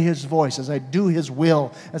obey His voice, as I do His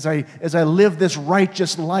will, as I live this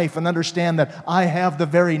righteous life and understand that I have the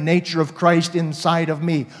very nature of Christ inside of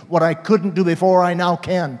me. What I couldn't do before, I now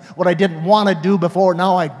can. What I didn't want to do before,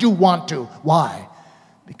 now I do want to. Why?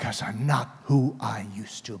 Because I'm not who I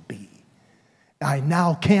used to be. I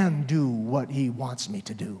now can do what He wants me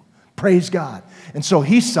to do. Praise God. And so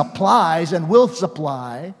He supplies and will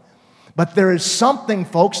supply, but there is something,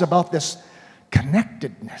 folks, about this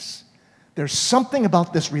connectedness. There's something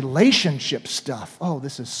about this relationship stuff. Oh,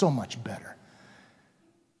 this is so much better.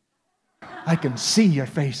 I can see your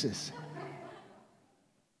faces.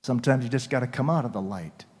 Sometimes you just got to come out of the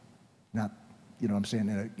light. Not, you know what I'm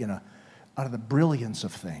saying, out of the brilliance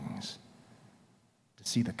of things to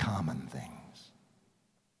see the common things.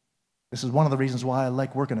 This is one of the reasons why I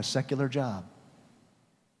like working a secular job,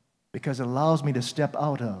 because it allows me to step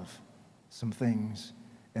out of some things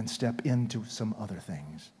and step into some other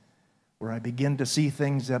things, where I begin to see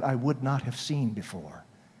things that I would not have seen before.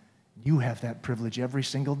 You have that privilege every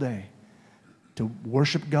single day to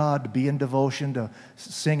worship God, to be in devotion, to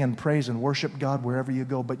sing and praise and worship God wherever you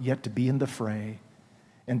go, but yet to be in the fray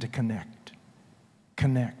and to connect,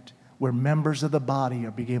 where members of the body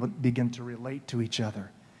are begin to relate to each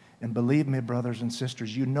other. And believe me, brothers and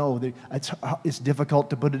sisters, you know that it's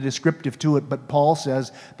difficult to put a descriptive to it, but Paul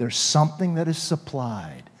says there's something that is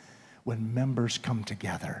supplied when members come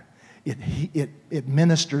together. It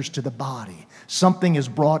ministers to the body. Something is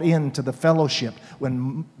brought into the fellowship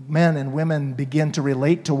when men and women begin to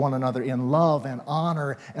relate to one another in love and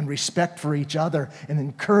honor and respect for each other and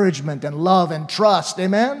encouragement and love and trust.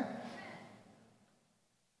 Amen?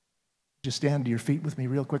 Just stand to your feet with me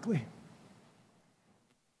real quickly.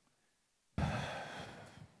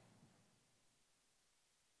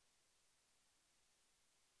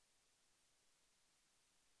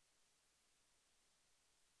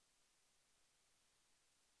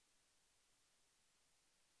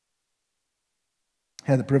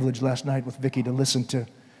 Had the privilege last night with Vicki to listen to a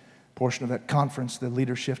portion of that conference, the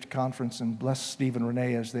Leadership Conference, and bless Steve and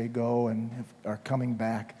Renee as they go and are coming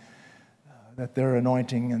back, that their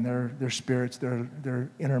anointing and their spirits, their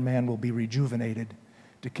inner man will be rejuvenated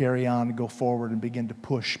to carry on and go forward and begin to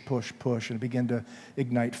push, and begin to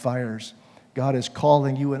ignite fires. God is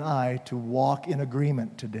calling you and I to walk in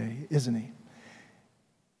agreement today, isn't He?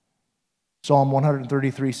 Psalm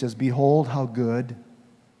 133 says, "Behold how good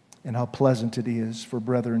and how pleasant it is for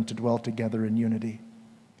brethren to dwell together in unity.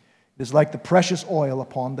 It is like the precious oil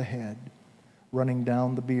upon the head, running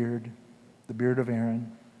down the beard of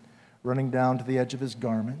Aaron, running down to the edge of his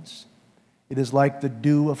garments. It is like the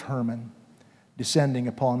dew of Hermon, descending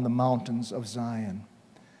upon the mountains of Zion.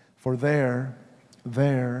 For there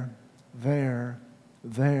the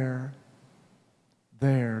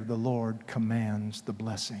Lord commands the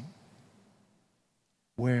blessing."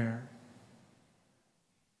 Where?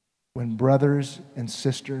 When brothers and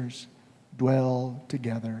sisters dwell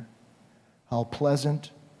together. How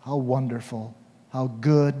pleasant, how wonderful, how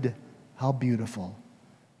good, how beautiful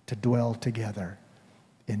to dwell together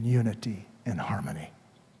in unity and harmony.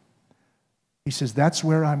 He says, that's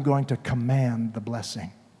where I'm going to command the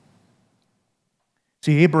blessing.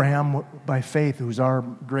 See, Abraham, by faith, who's our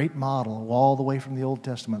great model, all the way from the Old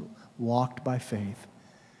Testament, walked by faith.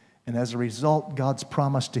 And as a result, God's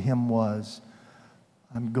promise to him was,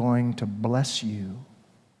 I'm going to bless you.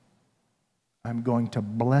 I'm going to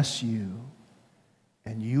bless you,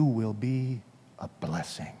 and you will be a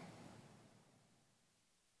blessing.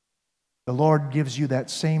 The Lord gives you that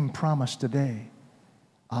same promise today.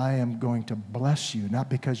 I am going to bless you, not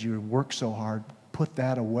because you work so hard. Put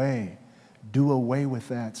that away. Do away with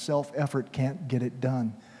that. Self-effort can't get it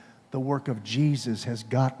done. The work of Jesus has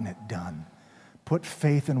gotten it done. Put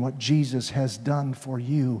faith in what Jesus has done for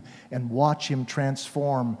you and watch Him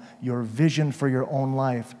transform your vision for your own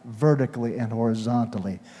life vertically and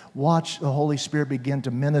horizontally. Watch the Holy Spirit begin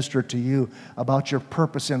to minister to you about your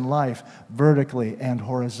purpose in life vertically and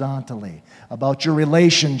horizontally, about your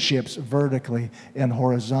relationships vertically and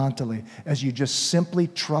horizontally, as you just simply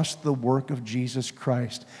trust the work of Jesus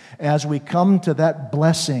Christ. As we come to that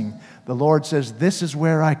blessing, the Lord says, this is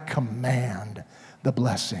where I command the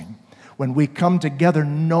blessing. When we come together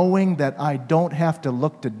knowing that I don't have to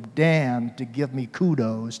look to Dan to give me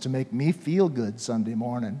kudos to make me feel good Sunday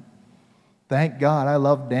morning. Thank God I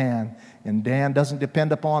love Dan, and Dan doesn't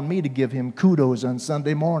depend upon me to give him kudos on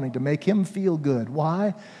Sunday morning to make him feel good.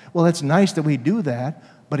 Why? Well, it's nice that we do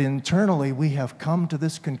that, but internally we have come to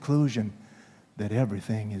this conclusion that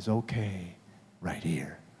everything is okay right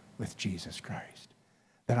here with Jesus Christ.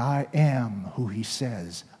 That I am who He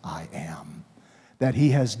says I am. That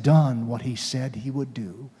He has done what He said He would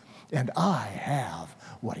do, and I have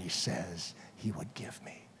what He says He would give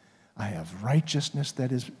me. I have righteousness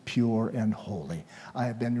that is pure and holy. I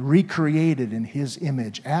have been recreated in His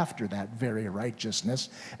image after that very righteousness,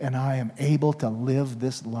 and I am able to live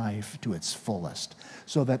this life to its fullest,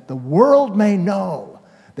 so that the world may know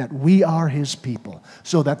that we are His people,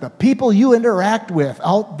 so that the people you interact with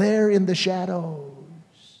out there in the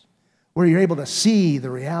shadows, where you're able to see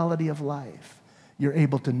the reality of life, you're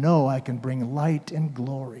able to know I can bring light and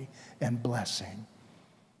glory and blessing.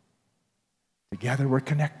 Together we're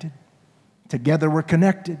connected. Together we're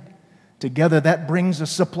connected. Together that brings a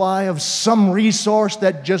supply of some resource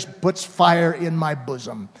that just puts fire in my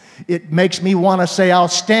bosom. It makes me want to say, I'll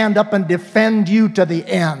stand up and defend you to the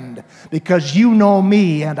end, because you know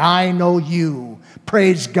me and I know you.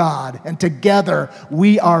 Praise God. And together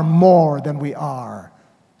we are more than we are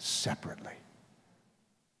separately.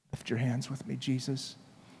 Lift your hands with me, Jesus.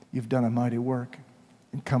 You've done a mighty work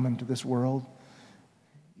in coming to this world.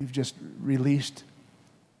 You've just released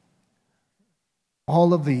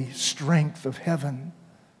all of the strength of heaven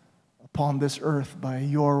upon this earth by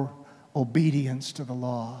your obedience to the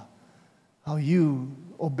law. How you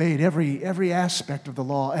obeyed every aspect of the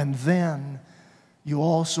law, and then you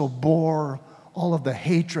also bore all of the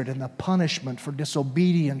hatred and the punishment for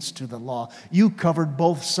disobedience to the law. You covered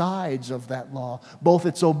both sides of that law, both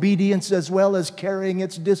its obedience as well as carrying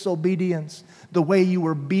its disobedience. The way you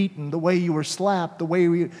were beaten, the way you were slapped, the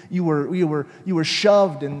way you were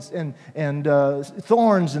shoved, and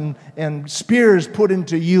thorns and spears put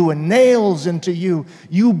into you and nails into you.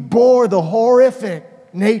 You bore the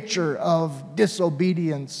horrific nature of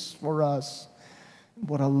disobedience for us.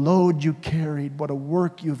 What a load you carried, what a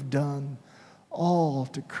work you've done, all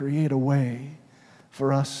to create a way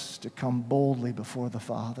for us to come boldly before the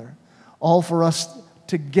Father, all for us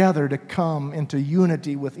together to come into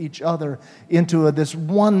unity with each other, into this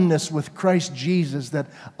oneness with Christ Jesus, that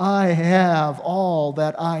I have all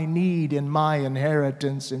that I need in my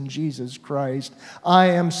inheritance in Jesus Christ. I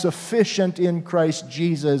am sufficient in Christ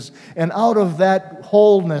Jesus, and out of that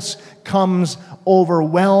wholeness comes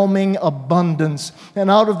overwhelming abundance, and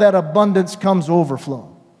out of that abundance comes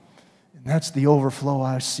overflow. And that's the overflow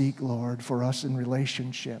I seek, Lord, for us in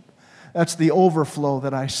relationship. That's the overflow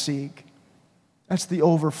that I seek. That's the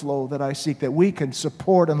overflow that I seek, that we can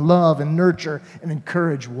support and love and nurture and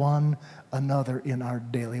encourage one another in our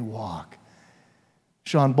daily walk.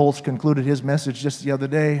 Sean Bolts concluded his message just the other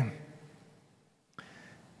day.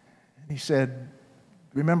 He said,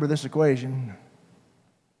 remember this equation.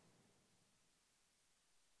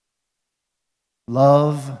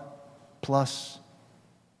 Love plus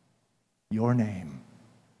your name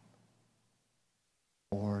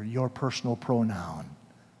or your personal pronoun.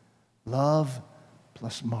 Love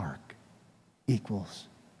plus Mark equals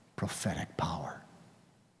prophetic power.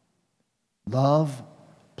 Love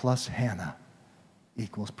plus Hannah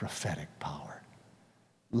equals prophetic power.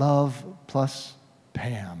 Love plus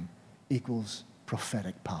Pam equals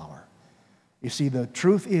prophetic power. You see, the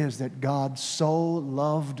truth is that God so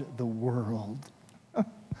loved the world.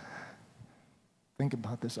 Think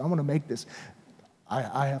about this. I want to make this.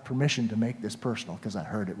 I have permission to make this personal because I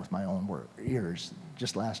heard it with my own ears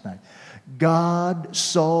just last night. God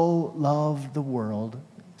so loved the world.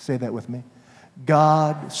 Say that with me.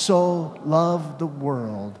 God so loved the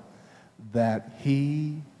world that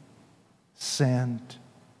He sent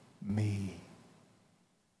me.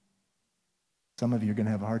 Some of you are going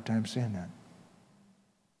to have a hard time saying that.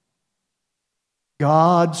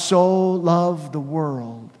 God so loved the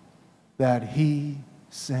world that He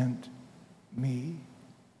sent me.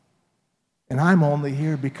 And I'm only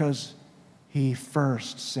here because He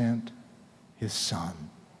first sent His Son.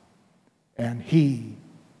 And He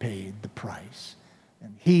paid the price.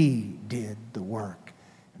 And He did the work.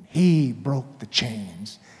 And He broke the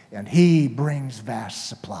chains. And He brings vast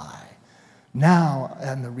supply. Now,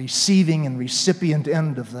 on the receiving and recipient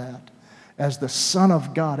end of that, as the Son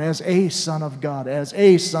of God, as a Son of God, as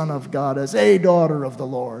a Son of God, as a daughter of the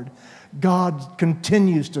Lord, God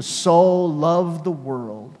continues to so love the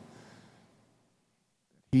world,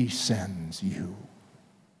 He sends you.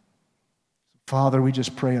 Father, we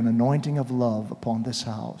just pray an anointing of love upon this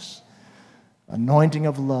house. Anointing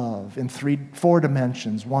of love in 4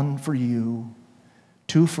 dimensions. 1 for you,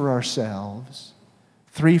 2 for ourselves,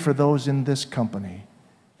 3 for those in this company,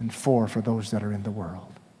 and 4 for those that are in the world.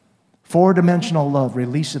 4-dimensional love,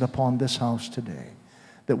 release it upon this house today,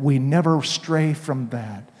 that we never stray from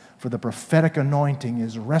that. For the prophetic anointing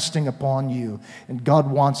is resting upon you, and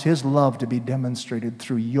God wants His love to be demonstrated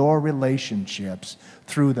through your relationships,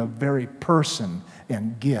 through the very person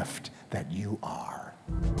and gift that you are.